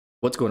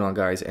What's going on,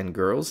 guys and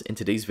girls? In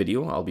today's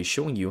video, I'll be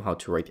showing you how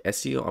to write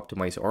SEO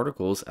optimized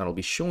articles, and I'll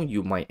be showing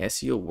you my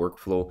SEO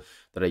workflow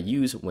that I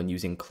use when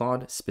using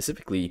Claude,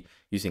 specifically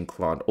using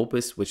Claude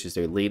Opus, which is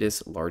their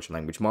latest large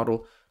language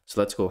model. So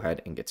let's go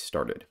ahead and get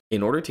started.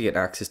 In order to get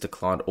access to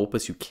Claude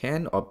Opus, you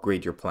can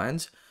upgrade your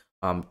plans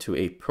to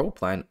a pro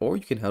plan, or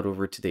you can head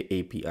over to the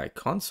API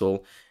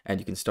console and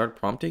you can start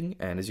prompting.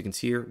 And as you can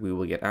see here, we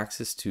will get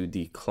access to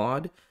the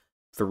Claude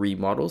 3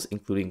 models,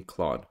 including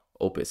Claude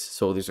Opus.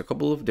 So there's a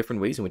couple of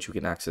different ways in which you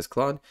can access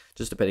Claude,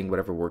 just depending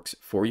whatever works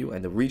for you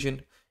and the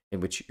region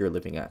in which you're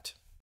living at.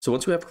 So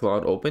once we have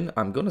Claude open,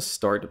 I'm going to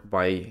start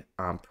by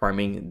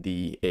priming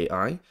the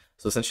AI.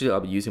 So essentially, I'll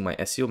be using my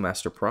SEO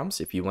master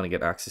prompts. If you want to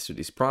get access to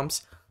these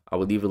prompts, I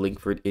will leave a link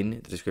for it in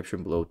the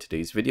description below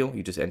today's video.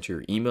 You just enter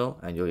your email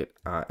and you'll get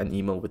an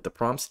email with the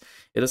prompts.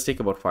 It does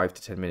take about 5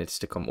 to 10 minutes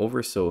to come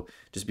over. So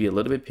just be a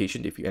little bit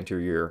patient if you enter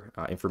your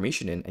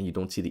information in and you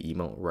don't see the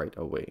email right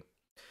away.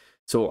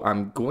 So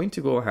I'm going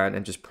to go ahead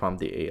and just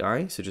prompt the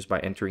AI. So just by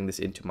entering this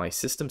into my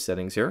system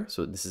settings here.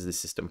 So this is the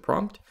system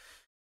prompt.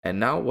 And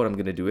now what I'm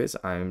going to do is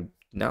I'm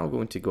now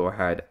going to go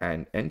ahead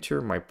and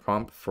enter my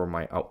prompt for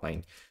my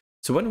outline.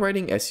 So when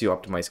writing SEO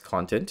optimized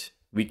content,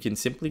 we can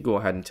simply go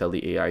ahead and tell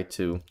the AI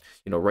to,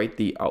 write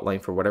the outline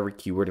for whatever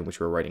keyword in which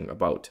we're writing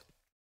about.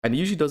 And it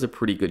usually does a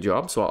pretty good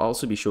job. So I'll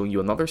also be showing you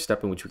another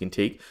step in which we can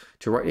take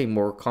to write a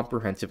more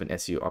comprehensive and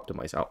SEO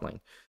optimized outline.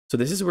 So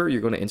this is where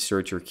you're going to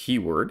insert your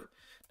keyword.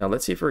 Now,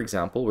 let's say, for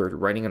example, we're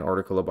writing an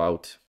article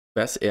about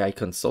best AI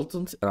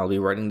consultant, and I'll be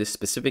writing this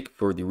specific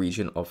for the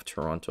region of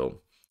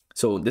Toronto.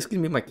 So this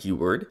can be my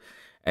keyword.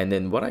 And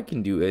then what I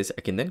can do is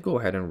I can then go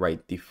ahead and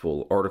write the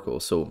full article.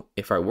 So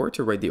if I were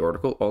to write the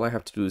article, all I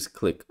have to do is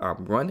click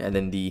run, and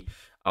then the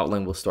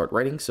outline will start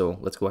writing. So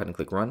let's go ahead and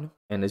click run.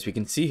 And as we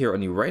can see here on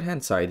the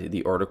right-hand side,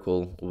 the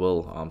article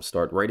will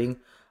start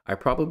writing. I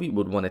probably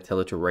would want to tell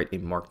it to write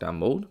in markdown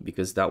mode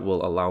because that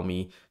will allow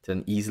me to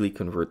then easily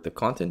convert the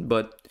content.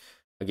 But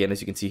again,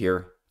 as you can see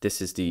here,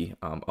 this is the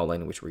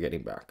outline in which we're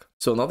getting back.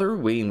 So another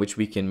way in which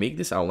we can make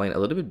this outline a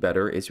little bit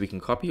better is we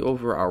can copy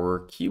over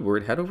our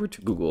keyword, head over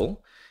to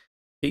Google,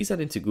 paste that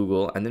into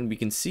Google, and then we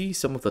can see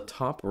some of the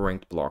top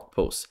ranked blog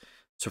posts.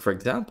 So for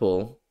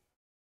example,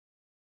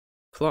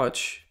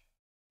 clutch,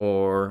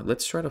 or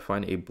let's try to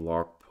find a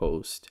blog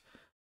post.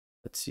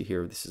 Let's see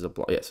here, this is a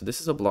blog. Yeah, so this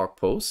is a blog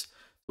post.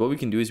 What we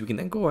can do is we can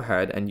then go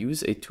ahead and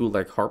use a tool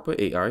like Harpa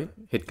AI,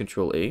 hit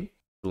Control A,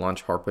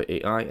 launch Harpa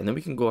AI, and then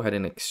we can go ahead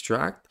and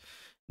extract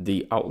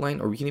the outline,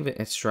 or we can even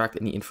extract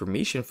any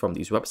information from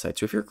these websites.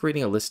 So if you're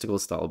creating a listicle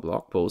style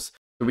blog post,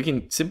 we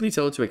can simply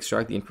tell it to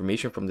extract the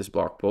information from this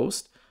blog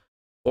post,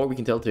 or we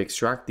can tell it to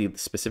extract the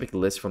specific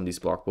list from these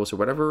blog posts, or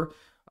whatever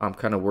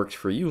kind of works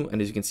for you.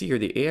 And as you can see here,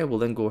 the AI will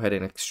then go ahead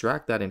and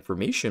extract that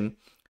information,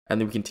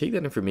 and then we can take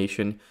that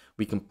information,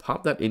 we can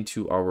pop that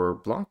into our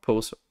blog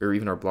post or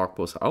even our blog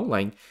post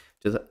outline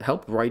to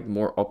help write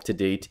more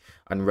up-to-date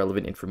and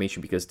relevant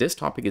information, because this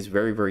topic is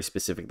very, very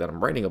specific that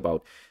I'm writing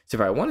about. So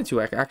if I wanted to,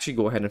 I can actually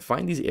go ahead and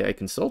find these AI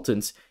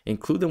consultants,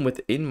 include them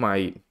within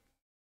my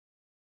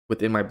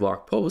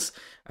blog post,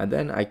 and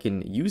then I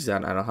can use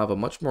that and I'll have a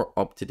much more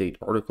up-to-date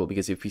article.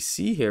 Because if you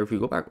see here, if we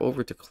go back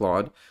over to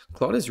Claude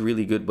is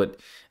really good,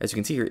 but as you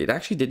can see here, it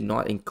actually did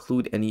not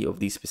include any of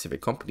these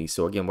specific companies.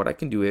 So again, what I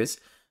can do is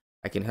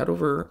I can head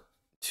over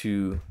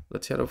to,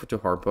 let's head over to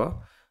Harpa,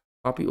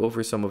 copy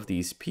over some of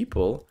these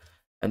people,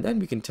 and then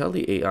we can tell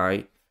the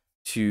AI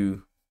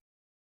to,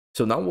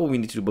 so now what we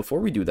need to do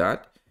before we do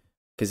that,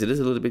 because it is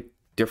a little bit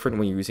different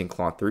when you're using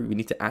Claude 3, we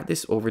need to add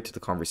this over to the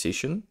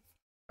conversation.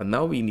 And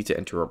now we need to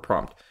enter a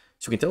prompt.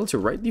 So we can tell it to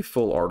write the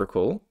full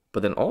article,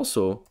 but then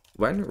also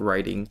when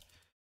writing,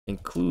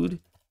 include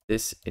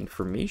this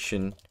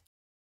information.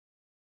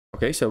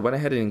 Okay, so I went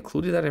ahead and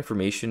included that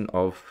information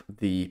of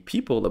the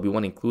people that we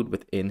want to include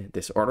within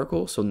this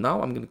article. So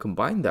now I'm going to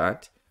combine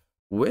that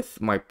with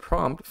my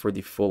prompt for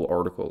the full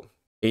article.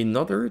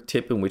 Another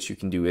tip in which you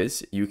can do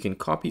is you can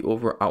copy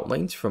over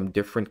outlines from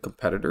different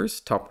competitors'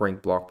 top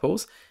ranked blog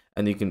posts,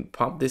 and you can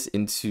pop this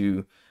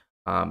into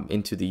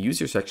the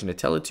user section to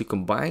tell it to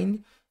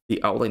combine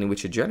the outline in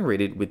which it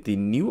generated with the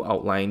new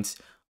outlines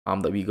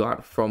that we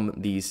got from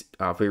these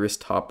various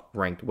top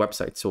ranked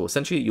websites. So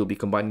essentially, you'll be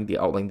combining the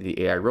outline that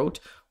the AI wrote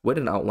with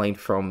an outline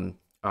from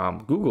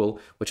Google,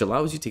 which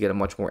allows you to get a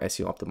much more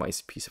SEO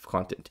optimized piece of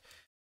content.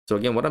 So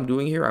again, what I'm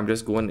doing here, I'm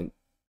just going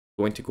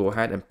to go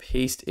ahead and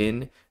paste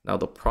in now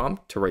the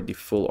prompt to write the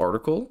full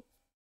article,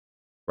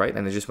 right?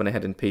 And I just went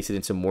ahead and pasted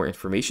in some more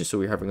information, so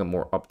we're having a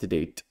more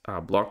up-to-date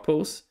blog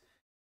post.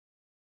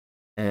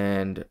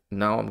 And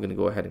now I'm going to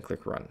go ahead and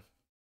click run.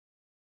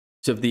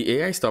 So if the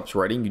AI stops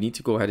writing, you need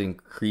to go ahead and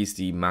increase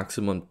the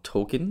maximum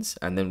tokens.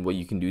 And then what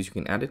you can do is you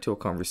can add it to a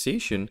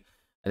conversation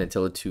and then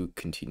tell it to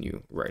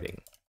continue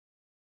writing.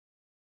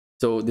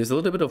 So there's a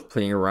little bit of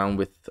playing around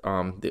with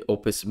the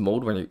Opus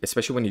mode,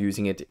 especially when you're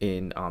using it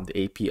in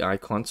the API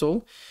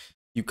console.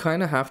 You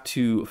kind of have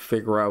to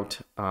figure out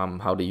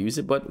how to use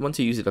it. But once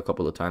you use it a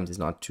couple of times, it's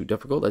not too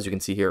difficult. As you can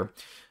see here,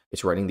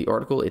 It's writing the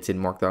article. It's in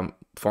Markdown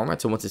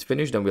format. So once it's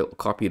finished, then we'll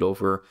copy it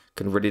over,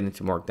 convert it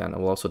into Markdown, and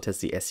we'll also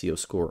test the SEO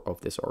score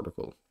of this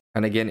article.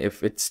 And again,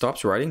 if it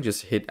stops writing,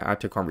 just hit add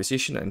to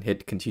conversation and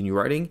hit continue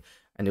writing,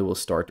 and it will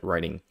start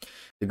writing.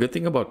 The good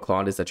thing about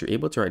Claude is that you're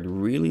able to write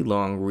really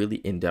long, really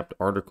in-depth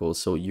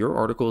articles. So your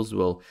articles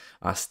will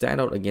stand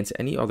out against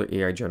any other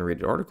AI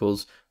generated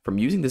articles from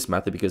using this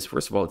method, because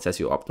first of all, it's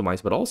SEO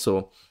optimized, but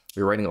also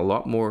you're writing a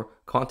lot more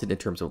content in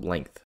terms of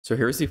length. So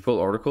here's the full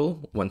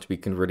article once we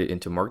convert it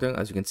into Markdown.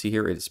 As you can see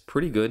here, it is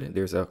pretty good.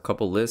 There's a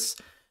couple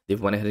lists.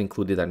 They've went ahead and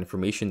included that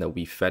information that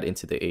we fed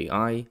into the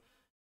AI.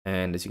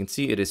 And as you can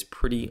see, it is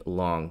pretty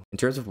long. In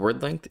terms of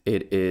word length,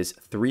 it is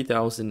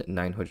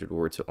 3,900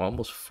 words, so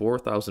almost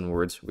 4,000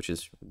 words, which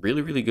is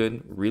really, really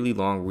good, really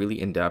long,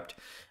 really in-depth,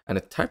 and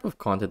a type of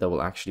content that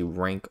will actually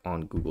rank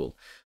on Google.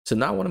 So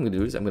now what I'm going to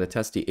do is I'm going to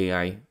test the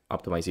AI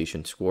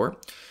optimization score.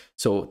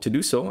 So to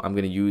do so, I'm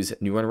going to use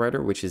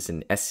Neuronwriter, which is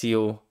an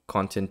SEO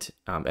content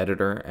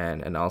editor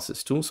and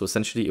analysis tool. So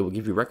essentially, it will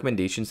give you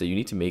recommendations that you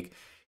need to make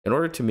in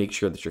order to make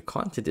sure that your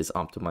content is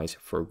optimized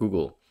for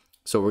Google.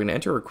 So we're going to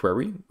enter a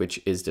query,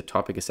 which is the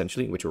topic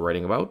essentially, which we're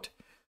writing about.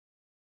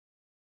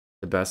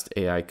 The best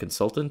AI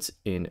consultants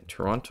in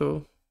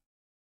Toronto.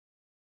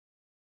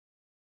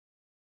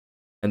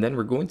 And then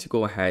we're going to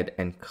go ahead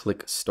and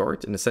click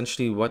start. And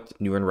essentially what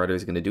Neuronwriter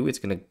is going to do, it's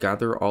going to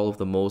gather all of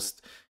the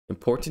most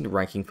important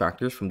ranking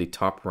factors from the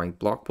top ranked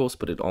blog post,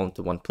 put it all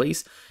into one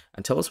place,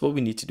 and tell us what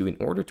we need to do in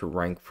order to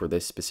rank for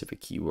this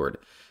specific keyword.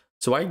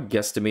 So I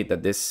guesstimate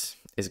that this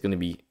is going to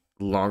be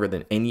longer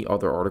than any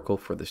other article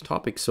for this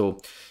topic. So,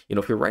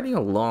 if you're writing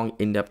a long,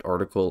 in-depth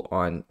article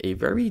on a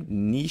very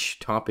niche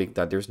topic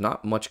that there's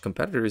not much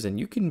competitors, and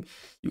you can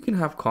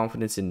have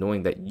confidence in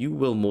knowing that you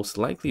will most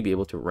likely be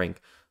able to rank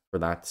for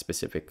that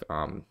specific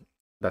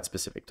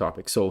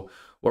topic. So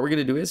what we're going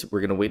to do is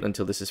we're going to wait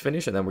until this is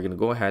finished, and then we're going to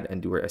go ahead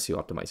and do our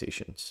SEO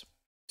optimizations.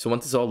 So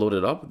once it's all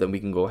loaded up, then we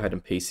can go ahead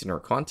and paste in our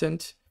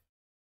content.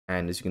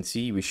 And as you can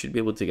see, we should be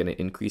able to get an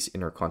increase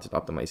in our content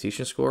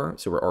optimization score.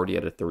 So we're already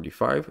at a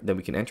 35. Then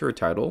we can enter a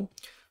title.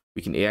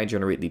 We can AI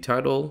generate the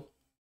title,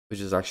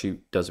 which is actually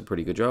does a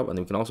pretty good job. And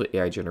then we can also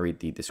AI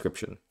generate the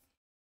description.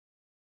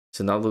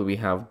 So now that we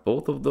have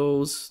both of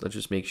those, let's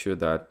just make sure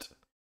that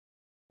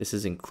this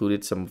has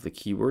included some of the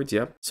keywords.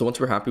 Yeah. So once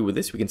we're happy with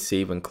this, we can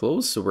save and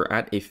close. So we're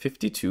at a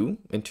 52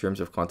 in terms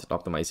of content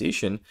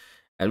optimization.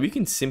 And we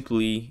can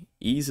simply,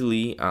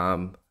 easily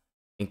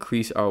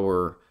increase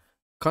our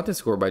content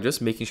score by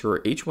just making sure our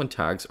H1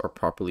 tags are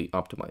properly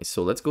optimized.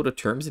 So let's go to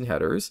terms and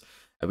headers,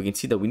 and we can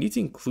see that we need to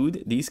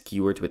include these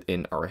keywords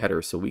within our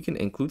header. So we can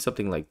include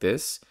something like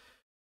this.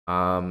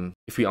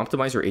 If we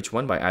optimize our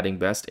H1 by adding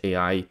best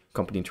AI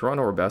company in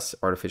Toronto or best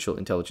artificial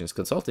intelligence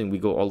consulting, we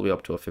go all the way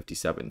up to a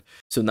 57.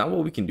 So now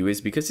what we can do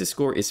is, because this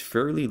score is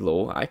fairly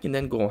low, I can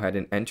then go ahead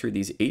and enter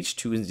these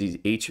H2 and these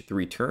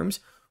H3 terms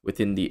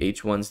within the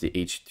H1s, the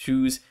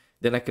H2s.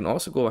 Then I can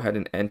also go ahead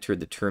and enter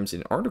the terms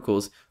in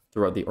articles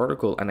throughout the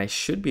article, and I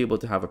should be able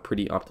to have a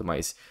pretty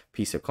optimized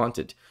piece of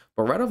content.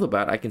 But right off the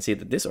bat, I can say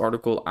that this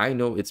article, I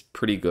know it's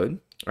pretty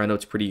good. I know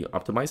it's pretty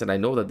optimized, and I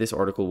know that this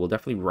article will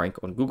definitely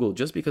rank on Google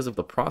just because of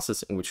the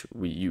process in which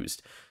we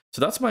used.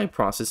 So that's my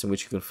process in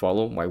which you can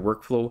follow, my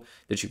workflow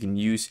that you can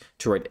use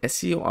to write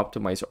SEO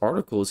optimized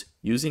articles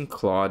using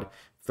Claude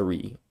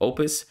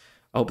Opus.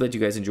 I hope that you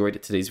guys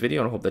enjoyed today's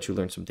video, and I hope that you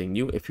learned something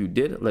new. If you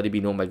did, let it be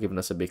known by giving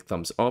us a big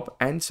thumbs up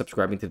and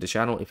subscribing to the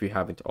channel if you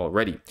haven't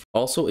already.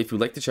 Also, if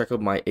you'd like to check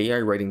out my AI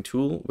writing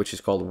tool, which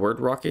is called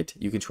WordRocket,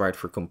 you can try it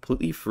for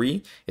completely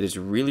free. It is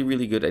really,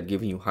 really good at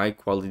giving you high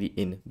quality,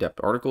 in-depth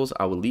articles.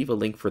 I will leave a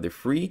link for the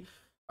free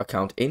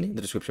account in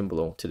the description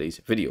below today's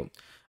video.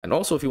 And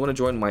also, if you want to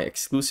join my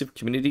exclusive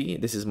community,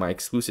 this is my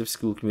exclusive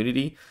school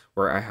community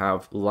where I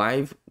have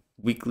live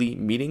weekly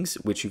meetings,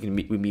 which you can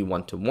meet with me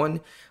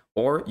one-to-one.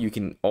 Or you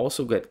can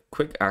also get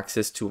quick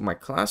access to my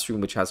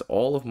classroom, which has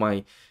all of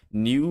my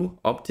new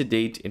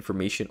up-to-date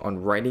information on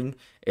writing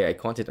AI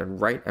content and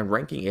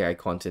ranking AI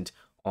content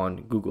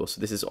on Google. So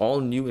this is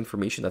all new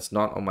information that's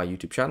not on my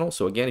YouTube channel.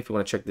 So again, if you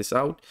want to check this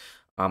out,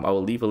 I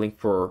will leave a link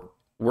for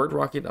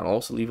WordRocket, and I'll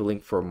also leave a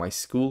link for my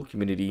school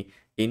community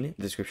in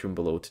the description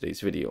below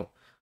today's video.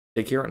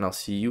 Take care, and I'll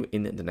see you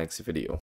in the next video.